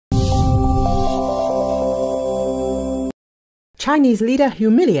Chinese leader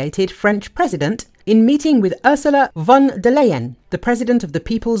humiliated French president in meeting with Ursula Von der Leyen. The president of the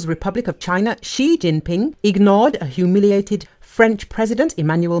People's Republic of China, Xi Jinping, ignored a humiliated French President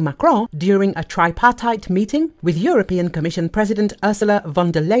Emmanuel Macron during a tripartite meeting with European Commission President Ursula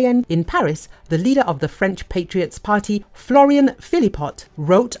Von der Leyen in Paris. The leader of the French Patriots party, Florian Philippot,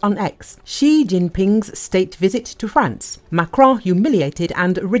 wrote on X, Xi Jinping's state visit to France. Macron humiliated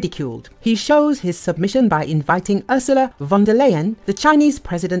and ridiculed. He shows his submission by inviting Ursula von der Leyen. The Chinese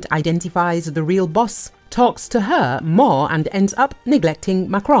president identifies the real boss, talks to her more and ends up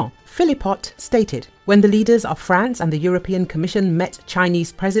neglecting Macron. Philippot stated, when the leaders of France and the European Commission met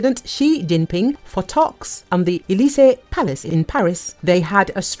Chinese President Xi Jinping for talks on the Elysee Palace in Paris, they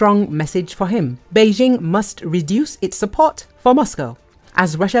had a strong message for him. Beijing must reduce its support for Moscow.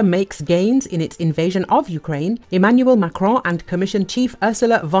 As Russia makes gains in its invasion of Ukraine, Emmanuel Macron and Commission Chief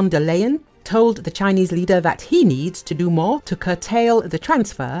Ursula von der Leyen told the Chinese leader that he needs to do more to curtail the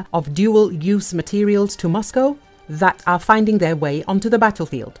transfer of dual-use materials to Moscow that are finding their way onto the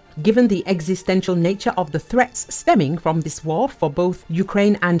battlefield. Given the existential nature of the threats stemming from this war for both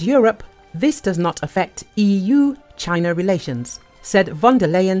Ukraine and Europe, this does not affect EU-China relations, said von der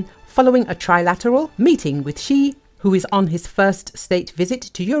Leyen following a trilateral meeting with Xi, who is on his first state visit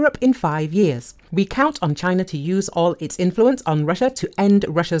to Europe in 5 years. We count on China to use all its influence on Russia to end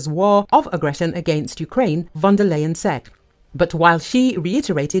Russia's war of aggression against Ukraine, von der Leyen said. But while Xi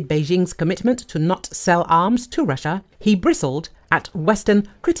reiterated Beijing's commitment to not sell arms to Russia, he bristled at Western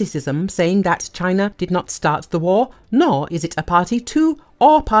criticism, saying that China did not start the war, nor is it a party to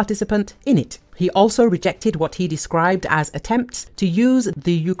or participant in it. He also rejected what he described as attempts to use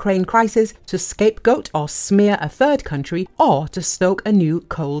the Ukraine crisis to scapegoat or smear a third country or to stoke a new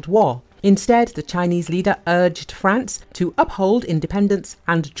Cold War. Instead, the Chinese leader urged France to uphold independence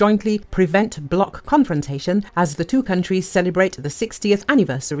and jointly prevent bloc confrontation as the two countries celebrate the 60th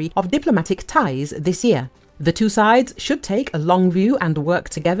anniversary of diplomatic ties this year. The two sides should take a long view and work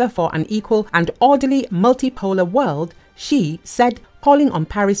together for an equal and orderly multipolar world, Xi said, calling on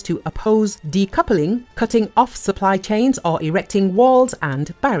Paris to oppose decoupling, cutting off supply chains or erecting walls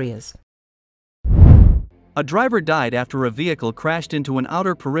and barriers. A driver died after a vehicle crashed into an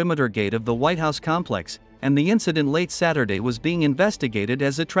outer perimeter gate of the White House complex, and the incident late Saturday was being investigated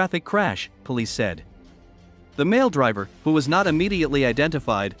as a traffic crash, police said. The male driver, who was not immediately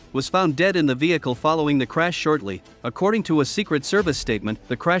identified, was found dead in the vehicle following the crash shortly. According to a Secret Service statement,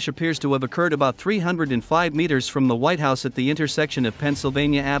 the crash appears to have occurred about 305 meters from the White House at the intersection of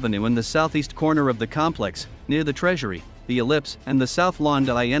Pennsylvania Avenue in the southeast corner of the complex, near the Treasury, the Ellipse, and the South Lawn.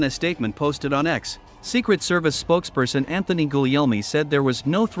 In a statement posted on X, Secret Service spokesperson Anthony Guglielmi said there was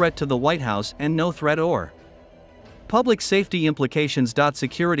no threat to the White House and no threat or public safety implications.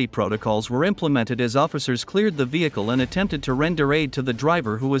 Security protocols were implemented as officers cleared the vehicle and attempted to render aid to the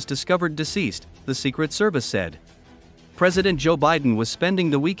driver, who was discovered deceased, the Secret Service said. President Joe Biden was spending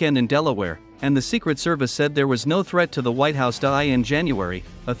the weekend in Delaware, and the Secret Service said there was no threat to the White House. In January,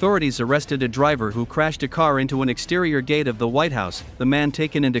 authorities arrested a driver who crashed a car into an exterior gate of the White House. The man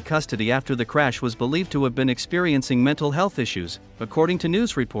taken into custody after the crash was believed to have been experiencing mental health issues, according to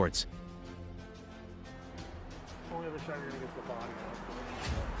news reports.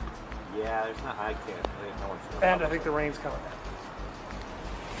 Yeah, there's not. I can't. And I think the rain's coming.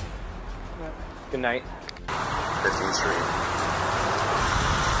 Good night. 15th Street.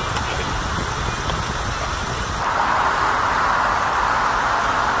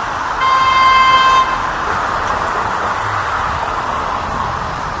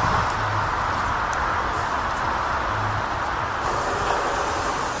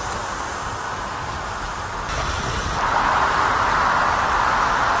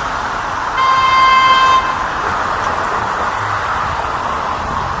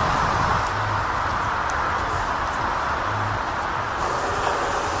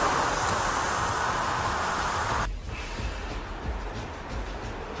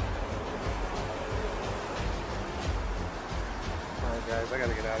 Guys, I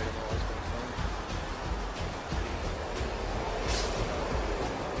gotta get out of here.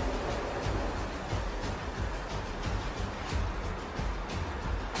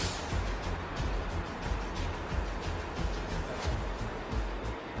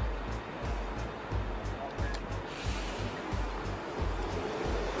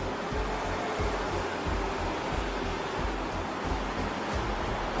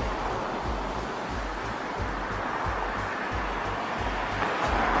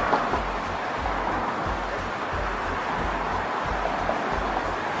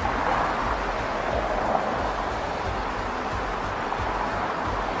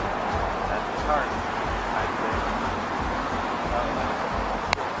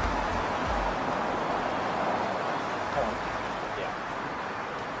 point. Yeah.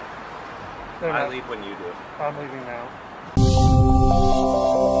 They're I not- leave when you do. I'm leaving now.